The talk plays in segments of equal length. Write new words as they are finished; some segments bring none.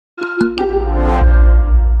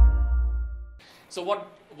So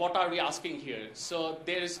what are we asking here? So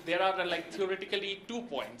there are like theoretically 2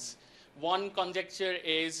 points. One conjecture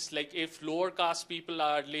is like if lower caste people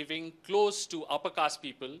are living close to upper caste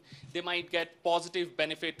people, they might get positive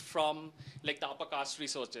benefit from like the upper caste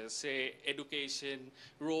resources, say education,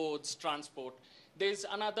 roads, transport. There's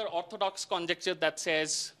another orthodox conjecture that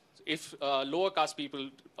says if lower caste people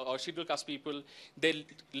or scheduled caste people, they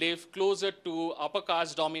live closer to upper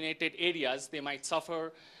caste dominated areas, they might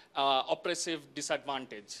suffer oppressive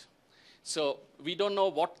disadvantage. So we don't know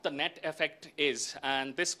what the net effect is,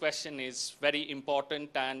 and this question is very important,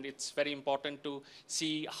 and it's very important to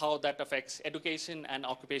see how that affects education and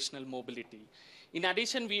occupational mobility. In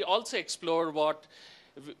addition, we also explore what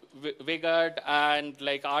Vigard and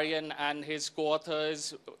like Aryan and his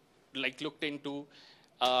co-authors like looked into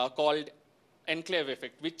called enclave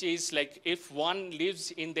effect, which is like if one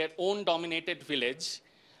lives in their own dominated village,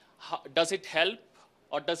 does it help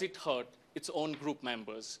or does it hurt its own group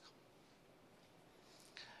members?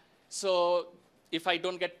 So if I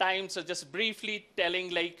don't get time, so just briefly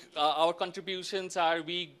telling like our contributions are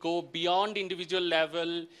we go beyond individual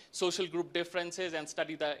level social group differences and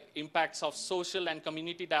study the impacts of social and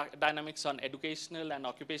community dynamics on educational and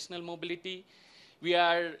occupational mobility. We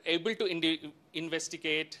are able to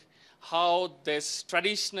investigate how this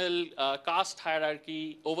traditional caste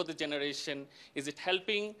hierarchy over the generation, is it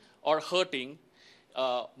helping or hurting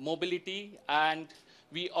mobility, and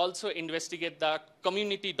we also investigate the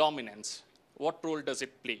community dominance. What role does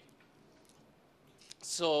it play?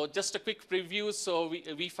 So just a quick preview. So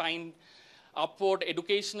we find upward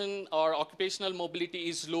educational or occupational mobility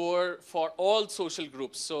is lower for all social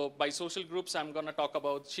groups. So by social groups, I'm going to talk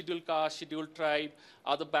about scheduled caste, scheduled tribe,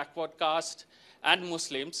 other backward caste, and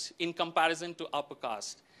Muslims in comparison to upper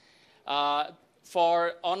caste.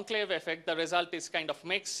 For enclave effect, the result is kind of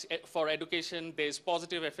mixed. For education, there's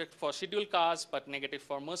positive effect for scheduled caste, but negative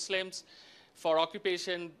for Muslims. For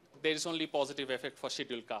occupation, there is only positive effect for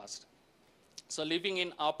scheduled caste. So living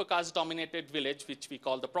in upper caste dominated village, which we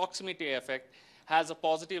call the proximity effect, has a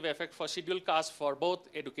positive effect for scheduled caste for both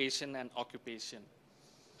education and occupation.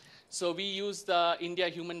 So we use the India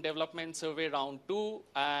Human Development Survey round 2,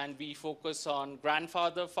 and we focus on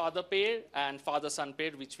grandfather-father pair and father-son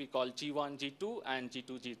pair, which we call G1, G2, and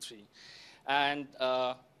G2, G3. And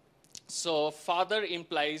so father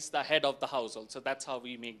implies the head of the household. So that's how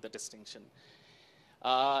we make the distinction.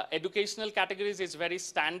 Educational categories is very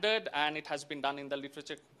standard, and it has been done in the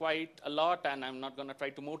literature quite a lot, and I'm not going to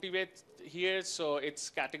try to motivate here. So it's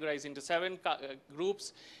categorized into 7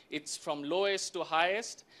 groups. It's from lowest to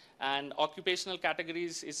highest. And occupational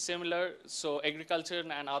categories is similar. So agriculture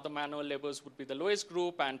and other manual labors would be the lowest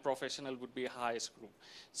group, and professional would be the highest group.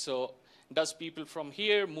 So does people from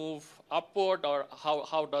here move upward, or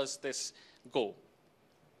how does this go?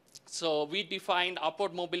 So we defined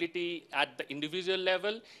upward mobility at the individual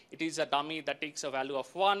level. It is a dummy that takes a value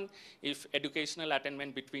of 1. If educational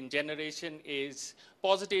attainment between generation is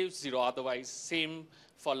positive, 0 otherwise. Same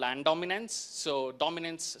for land dominance. So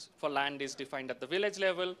dominance for land is defined at the village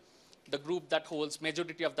level. The group that holds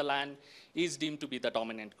majority of the land is deemed to be the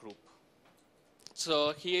dominant group.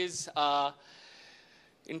 So here's an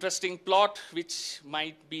interesting plot, which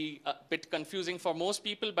might be a bit confusing for most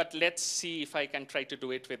people, but let's see if I can try to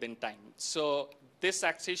do it within time. So this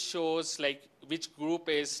axis shows like which group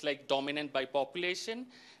is like dominant by population,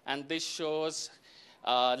 and this shows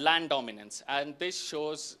land dominance, and this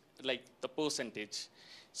shows like the percentage.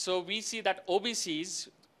 So we see that OBCs,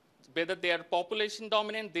 whether they are population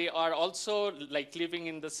dominant, they are also like living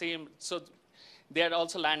in the same, so they are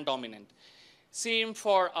also land dominant. Same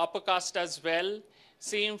for upper caste as well,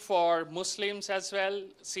 same for Muslims as well,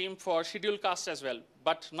 same for scheduled caste as well,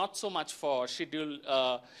 but not so much for scheduled,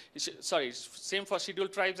 same for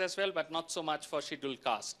scheduled tribes as well, but not so much for scheduled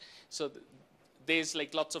caste. So there's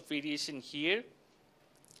like lots of variation here.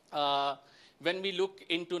 When we look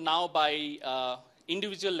into now by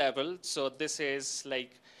individual level, so this is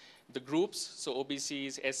like the groups, so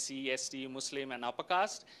OBCs, SC, ST, Muslim, and upper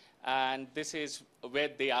caste, and this is where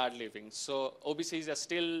they are living. So OBCs are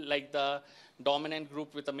still like the dominant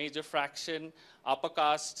group with a major fraction. Upper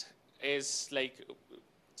caste is like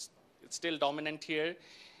it's still dominant here.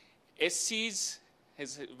 SCs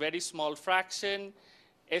is a very small fraction.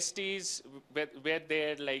 STs, where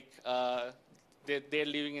they're like they're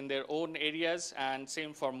living in their own areas, and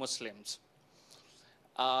same for Muslims.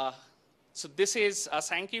 So this is a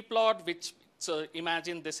Sankey plot, which, so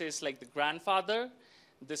imagine this is like the grandfather,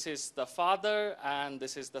 this is the father, and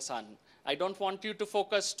this is the son. I don't want you to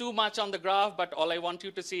focus too much on the graph, but all I want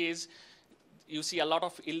you to see is you see a lot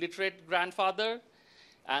of illiterate grandfather,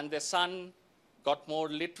 and the son got more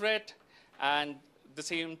literate, and the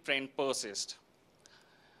same trend persists.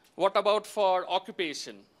 What about for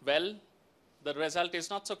occupation? Well, the result is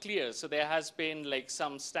not so clear. So there has been like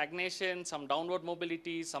some stagnation, some downward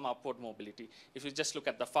mobility, some upward mobility, if you just look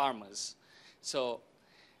at the farmers. So,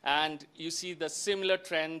 and you see the similar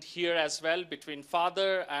trend here as well between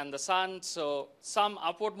father and the son. So some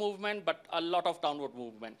upward movement, but a lot of downward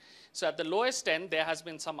movement. So at the lowest end, there has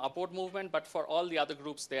been some upward movement, but for all the other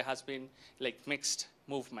groups, there has been like mixed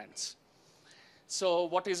movements. So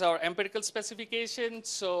what is our empirical specification?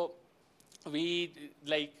 So we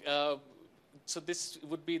like, so this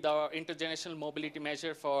would be the intergenerational mobility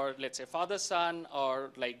measure for, let's say, father-son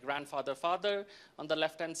or like grandfather-father on the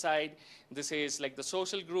left-hand side. This is like the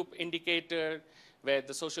social group indicator, where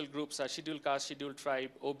the social groups are scheduled caste, scheduled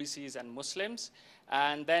tribe, OBCs, and Muslims.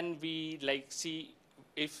 And then we like see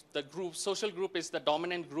if the group, social group is the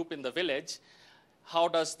dominant group in the village, how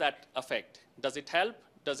does that affect? Does it help?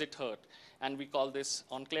 Does it hurt? And we call this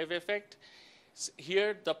enclave effect.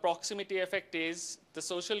 Here, the proximity effect is the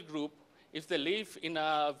social group, if they live in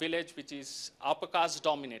a village which is upper caste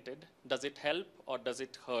dominated, does it help or does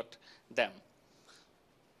it hurt them?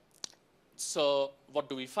 So what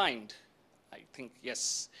do we find? I think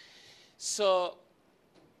yes. So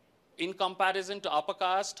in comparison to upper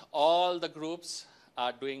caste, all the groups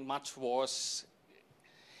are doing much worse.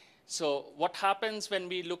 So what happens when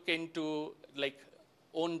we look into like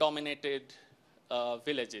own dominated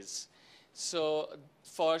villages? So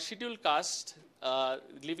for scheduled caste,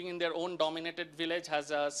 living in their own dominated village has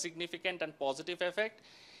a significant and positive effect.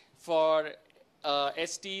 For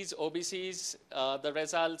STs, OBCs, the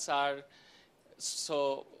results are,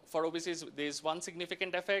 so for OBCs, there's one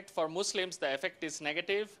significant effect. For Muslims, the effect is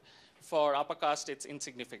negative. For upper caste, it's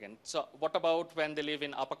insignificant. So what about when they live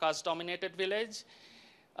in upper caste dominated village?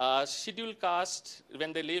 Scheduled caste,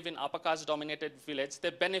 when they live in upper caste dominated village, they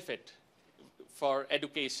benefit for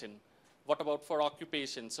education. What about for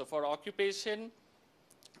occupation? So for occupation,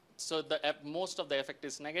 so most of the effect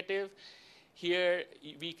is negative. Here,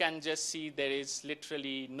 we can just see there is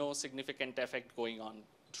literally no significant effect going on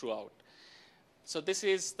throughout. So this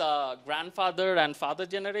is the grandfather and father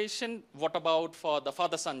generation. What about for the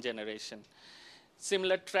father-son generation?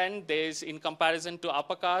 Similar trend, there's in comparison to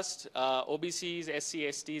upper caste, OBCs, SC,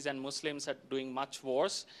 STs, and Muslims are doing much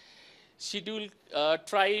worse. Scheduled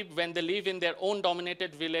tribe, when they live in their own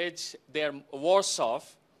dominated village, they're worse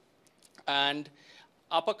off. And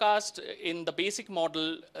upper caste, in the basic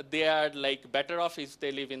model, they are like better off if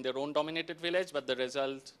they live in their own dominated village, but the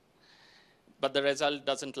result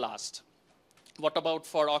doesn't last. What about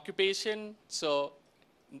for occupation? So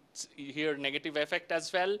here, negative effect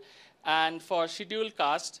as well. And for scheduled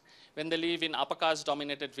caste, when they live in upper caste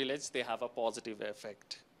dominated village, they have a positive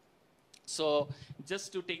effect. So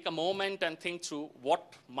just to take a moment and think through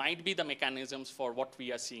what might be the mechanisms for what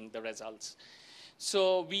we are seeing the results.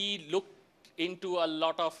 So we looked into a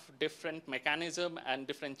lot of different mechanisms and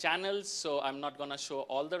different channels. So I'm not going to show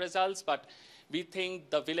all the results, but we think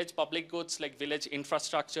the village public goods like village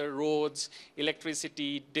infrastructure, roads,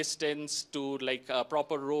 electricity, distance to like a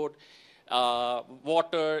proper road,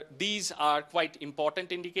 water, these are quite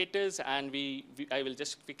important indicators, and I will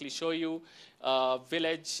just quickly show you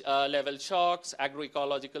village level shocks,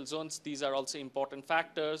 agroecological zones, these are also important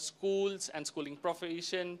factors, schools and schooling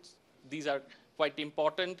profession, these are quite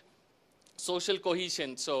important. Social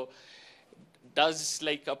cohesion, so does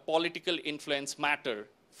like a political influence matter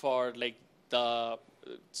for like the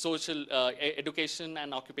social education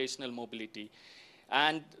and occupational mobility?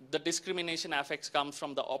 And the discrimination effects comes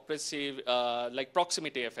from the oppressive, like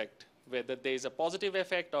proximity effect, whether there is a positive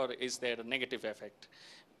effect or is there a negative effect.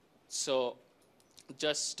 So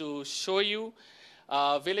just to show you,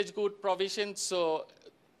 village good provision, so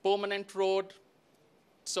permanent road,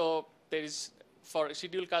 so there is, for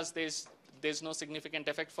scheduled caste, there's no significant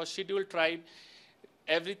effect. For scheduled tribe,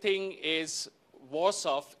 everything is worse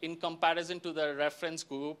off in comparison to the reference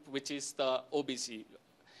group, which is the OBC.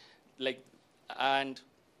 Like, and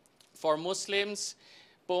for Muslims,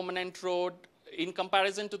 permanent road, in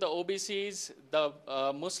comparison to the OBCs,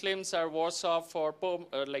 the Muslims are worse off for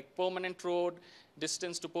like permanent road,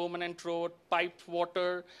 distance to permanent road, piped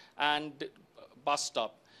water, and bus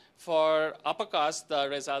stop. For upper caste, the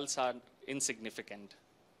results are insignificant.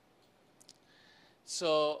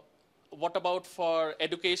 So what about for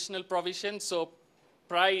educational provision? So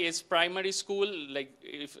PRI is primary school, like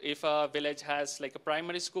if a village has like a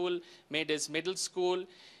primary school, MID is middle school,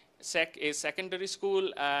 SEC is secondary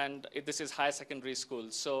school, and this is higher secondary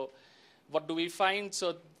school. So what do we find?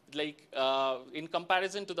 So like in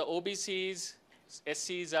comparison to the OBCs,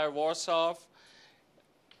 SCs are worse off,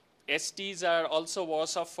 STs are also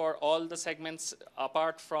worse off for all the segments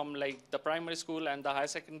apart from like the primary school and the higher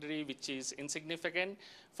secondary, which is insignificant.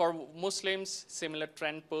 For Muslims, similar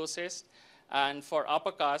trend persists. And for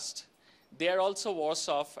upper caste, they are also worse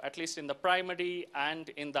off, at least in the primary and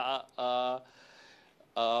in the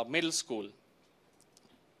middle school.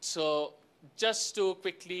 So just to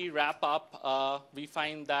quickly wrap up, we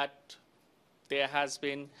find that there has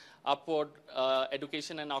been upward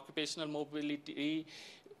education and occupational mobility.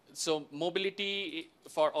 So mobility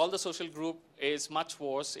for all the social group is much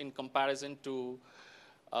worse in comparison to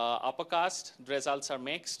upper caste. The results are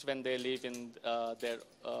mixed when they live in their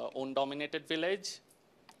own dominated village.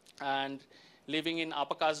 And living in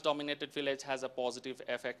upper caste dominated village has a positive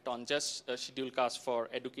effect on just scheduled caste for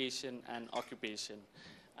education and occupation.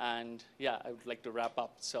 And yeah, I would like to wrap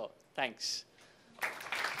up. So thanks.